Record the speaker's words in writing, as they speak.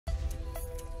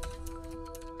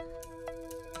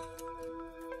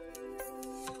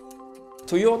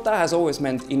Toyota has always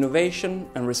meant innovation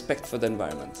and respect for the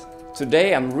environment.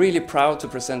 Today I'm really proud to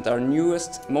present our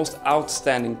newest, most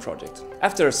outstanding project.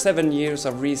 After 7 years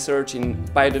of research in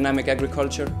biodynamic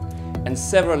agriculture and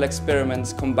several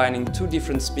experiments combining 2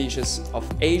 different species of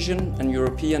Asian and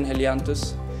European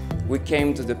Helianthus, we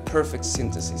came to the perfect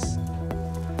synthesis.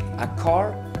 A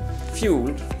car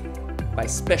fueled by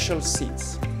special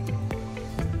seeds.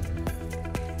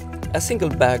 A single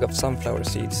bag of sunflower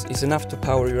seeds is enough to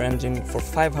power your engine for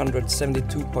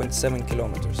 572.7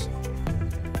 kilometers.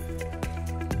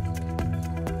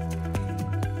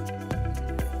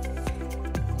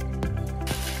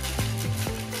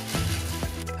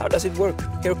 How does it work?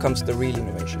 Here comes the real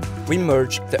innovation. We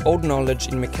merged the old knowledge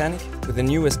in mechanic with the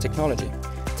newest technology,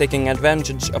 taking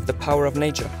advantage of the power of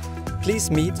nature. Please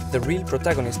meet the real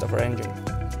protagonist of our engine.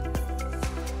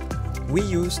 We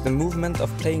use the movement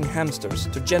of playing hamsters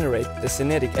to generate the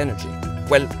kinetic energy,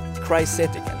 well,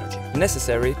 Crycetic energy,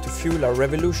 necessary to fuel our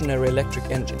revolutionary electric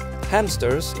engine.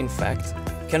 Hamsters, in fact,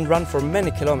 can run for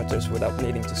many kilometers without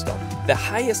needing to stop. The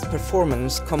highest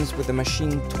performance comes with the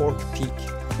machine torque peak.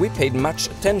 We paid much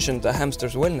attention to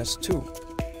hamsters' wellness too.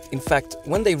 In fact,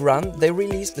 when they run, they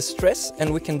release the stress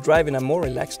and we can drive in a more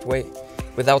relaxed way,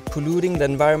 without polluting the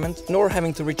environment nor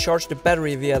having to recharge the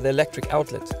battery via the electric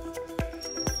outlet.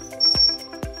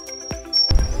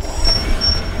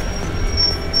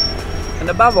 And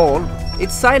above all,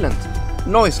 it's silent,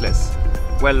 noiseless.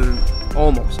 Well,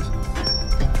 almost.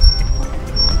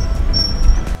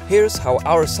 Here's how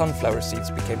our sunflower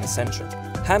seeds became essential.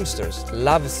 Hamsters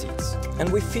love seeds,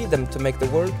 and we feed them to make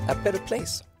the world a better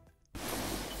place.